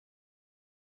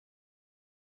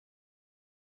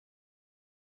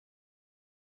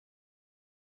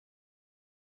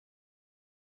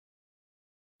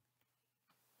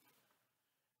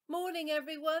Morning,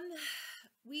 everyone.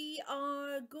 We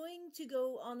are going to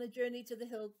go on a journey to the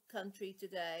hill country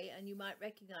today, and you might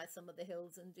recognize some of the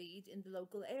hills indeed in the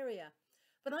local area.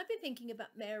 But I've been thinking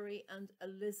about Mary and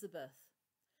Elizabeth,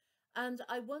 and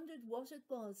I wondered what it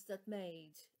was that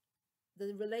made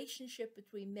the relationship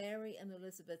between Mary and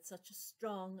Elizabeth such a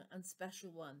strong and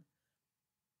special one.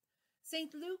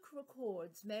 St. Luke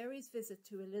records Mary's visit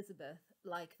to Elizabeth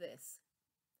like this.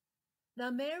 Now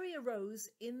Mary arose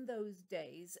in those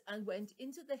days and went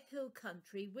into the hill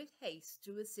country with haste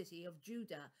to a city of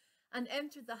Judah, and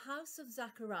entered the house of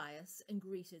Zacharias and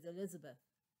greeted Elizabeth.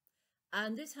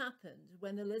 And it happened,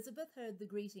 when Elizabeth heard the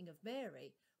greeting of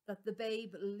Mary, that the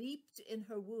babe leaped in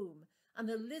her womb, and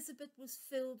Elizabeth was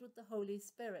filled with the Holy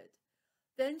Spirit.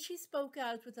 Then she spoke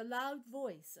out with a loud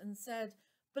voice and said,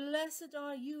 "Blessed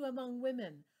are you among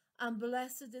women, and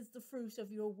blessed is the fruit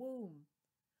of your womb.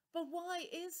 But why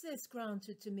is this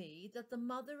granted to me, that the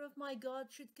mother of my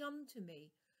God should come to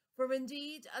me? For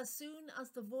indeed, as soon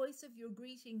as the voice of your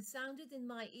greeting sounded in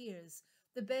my ears,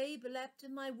 the babe leapt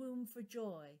in my womb for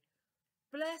joy.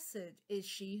 Blessed is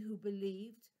she who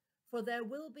believed, for there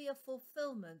will be a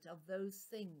fulfillment of those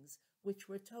things which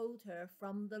were told her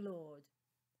from the Lord."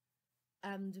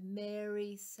 And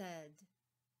Mary said,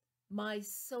 "My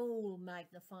soul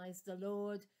magnifies the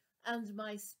Lord, and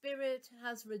my spirit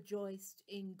has rejoiced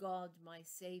in God my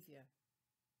Saviour."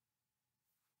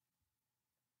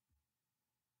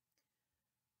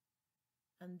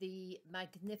 And the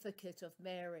Magnificat of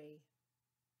Mary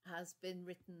has been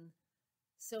written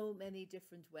so many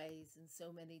different ways in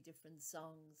so many different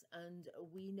songs, and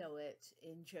we know it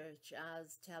in church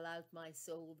as "Tell out my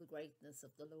soul the greatness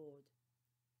of the Lord."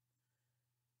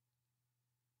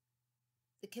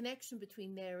 The connection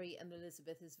between Mary and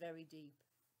Elizabeth is very deep,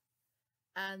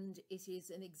 and it is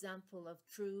an example of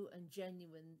true and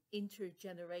genuine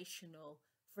intergenerational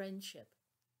friendship.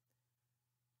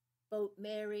 Both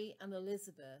Mary and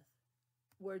Elizabeth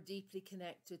were deeply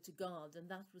connected to God, and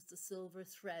that was the silver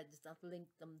thread that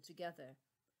linked them together.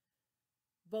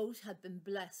 Both had been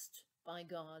blessed by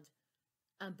God,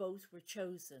 and both were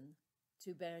chosen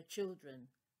to bear children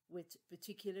with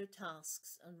particular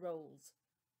tasks and roles.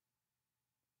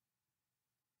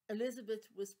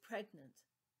 Elizabeth was pregnant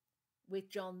with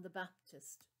John the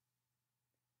Baptist,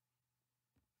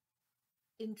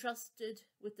 entrusted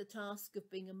with the task of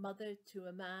being a mother to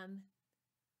a man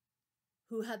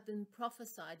who had been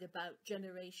prophesied about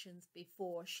generations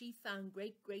before. She found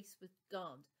great grace with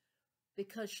God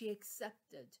because she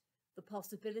accepted the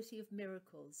possibility of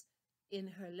miracles in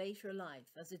her later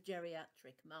life as a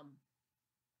geriatric mum.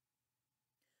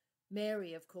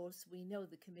 Mary, of course, we know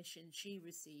the commission she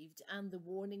received and the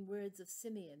warning words of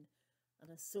Simeon, "And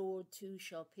a sword too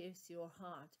shall pierce your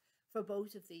heart." For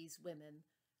both of these women,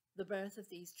 the birth of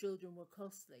these children were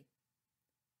costly.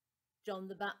 John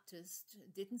the Baptist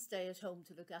didn't stay at home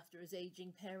to look after his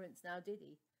aging parents, now did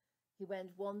he? He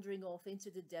went wandering off into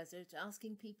the desert,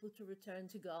 asking people to return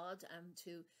to God and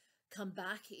to come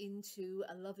back into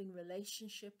a loving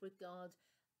relationship with God.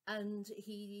 And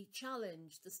he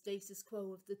challenged the status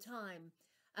quo of the time,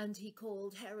 and he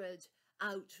called Herod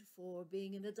out for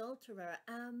being an adulterer,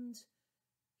 and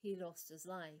he lost his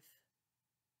life.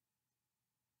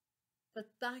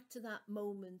 But back to that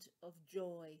moment of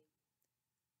joy,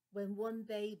 when one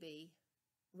baby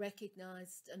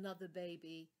recognized another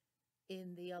baby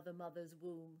in the other mother's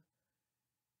womb,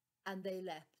 and they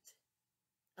leapt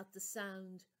at the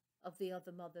sound of the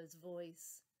other mother's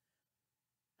voice.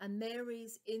 And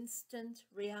Mary's instant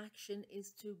reaction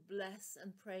is to bless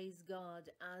and praise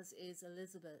God, as is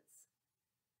Elizabeth's.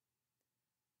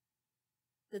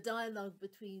 The dialogue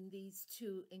between these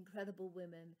two incredible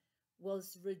women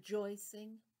was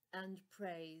rejoicing and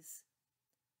praise,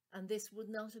 and this would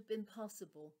not have been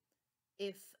possible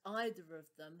if either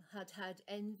of them had had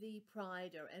envy,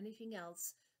 pride, or anything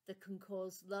else that can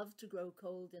cause love to grow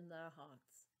cold in their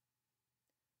hearts.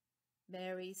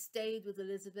 Mary stayed with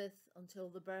Elizabeth until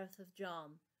the birth of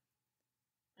John,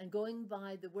 and going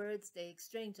by the words they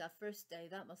exchanged that first day,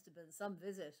 that must have been some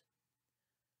visit.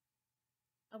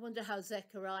 I wonder how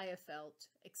Zechariah felt,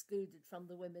 excluded from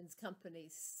the women's company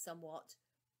somewhat.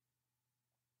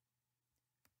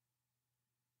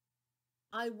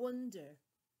 I wonder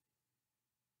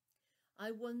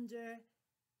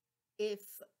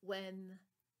if when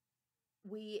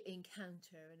we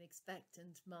encounter an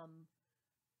expectant mum,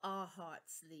 our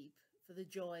hearts leap for the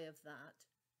joy of that.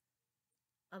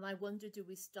 And I wonder, do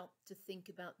we stop to think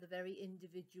about the very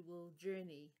individual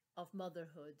journey of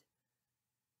motherhood?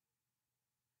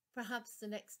 Perhaps the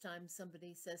next time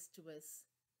somebody says to us,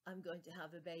 "I'm going to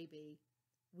have a baby,"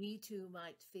 we too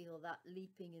might feel that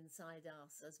leaping inside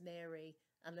us as Mary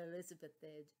and Elizabeth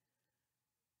did.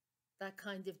 That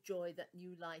kind of joy that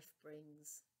new life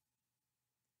brings.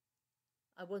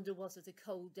 I wonder, was it a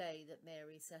cold day that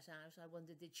Mary set out? I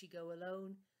wonder, did she go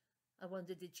alone? I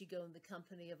wonder, did she go in the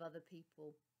company of other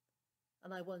people?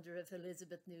 And I wonder if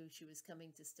Elizabeth knew she was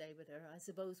coming to stay with her. I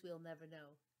suppose we'll never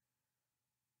know.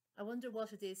 I wonder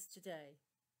what it is today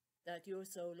that your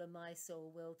soul and my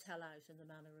soul will tell out in the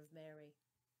manner of Mary.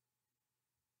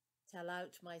 Tell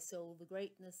out, my soul, the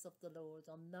greatness of the Lord,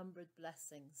 unnumbered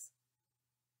blessings.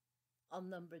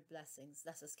 Unnumbered blessings.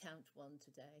 Let us count one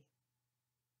today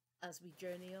as we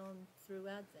journey on through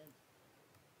Advent.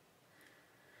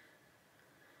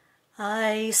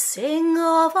 I sing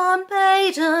of a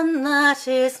maiden that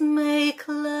is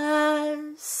makeless,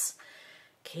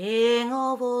 King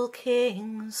of all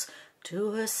kings,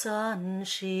 to her son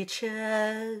she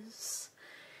chairs.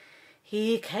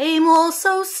 He came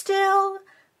also still,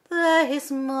 there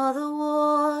his mother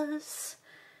was,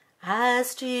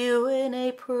 as dew in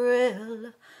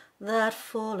April that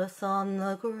falleth on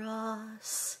the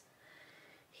grass.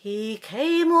 He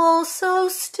came also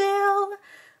still,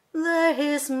 there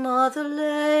his mother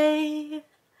lay,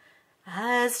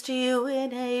 as dew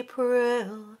in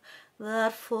April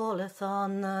that falleth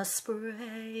on the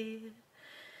spray.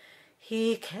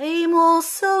 He came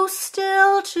also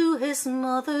still to his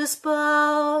mother's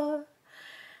bower,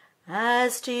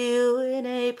 as dew in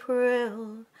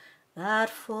April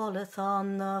that falleth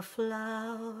on the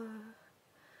flower.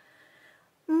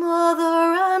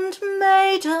 Mother and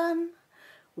maiden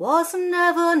was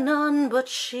never none but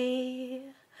she.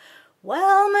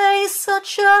 Well may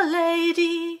such a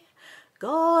lady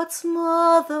God's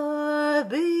mother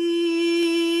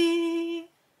be.